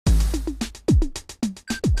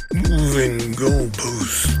Moving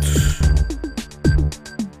goalposts.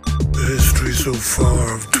 The history so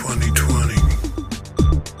far of 2020.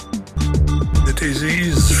 The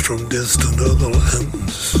disease from distant other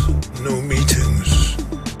lands. No meetings.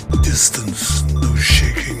 Distance. No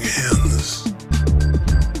shaking hands.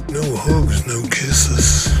 No hugs, no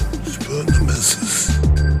kisses. Spurt the misses.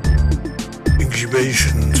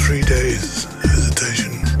 Incubation, 3 days.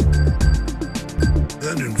 Hesitation.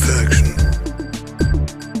 Then infection.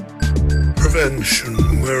 Prevention,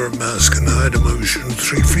 wear a mask and hide emotion.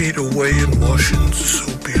 3 feet away and wash in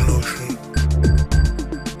soapy lotion.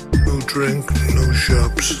 No drink, no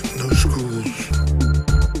shops, no schools.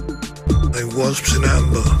 Like wasps in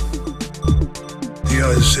amber, the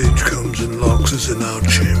Ice Age comes and locks us in our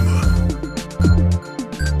chamber.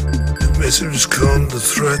 The missives come, the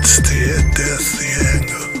threats, the death, the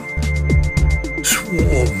anger.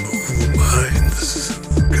 Swarm over minds,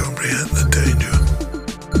 comprehend the danger.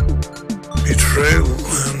 Betrayal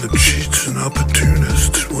and the cheats and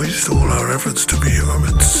opportunists waste all our efforts to be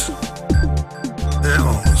hermits.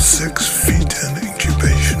 Now 6 feet and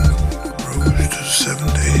incubation grows to 7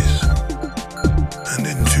 days. And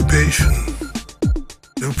intubation.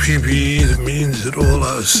 No PPE that means that all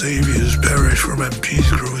our saviors perish from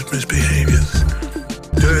MPs' gross misbehaviors.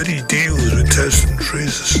 Dirty deals with test and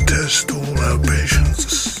traces test all our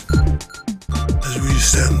patients. As we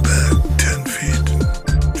stand back 10 feet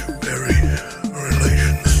to bury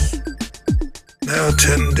relations. Now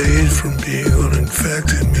 10 days from being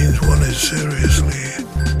uninfected means one is seriously,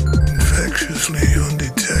 infectiously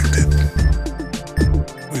undetected.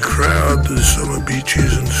 We crowd the summer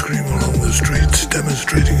beaches and scream along the streets,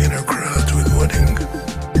 demonstrating in our crowds with wedding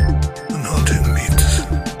and hunting meets.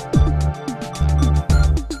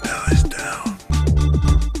 Now it's down.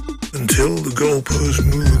 Until the goalposts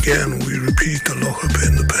move again, we repeat the lock-up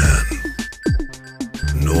in the pan.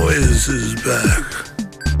 Noise is back.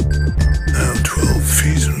 Now 12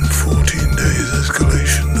 feet and 14 days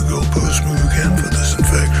escalation. The goalposts move again for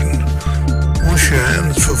disinfection. Wash your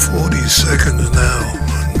hands for 40 seconds now.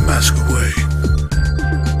 Mask away.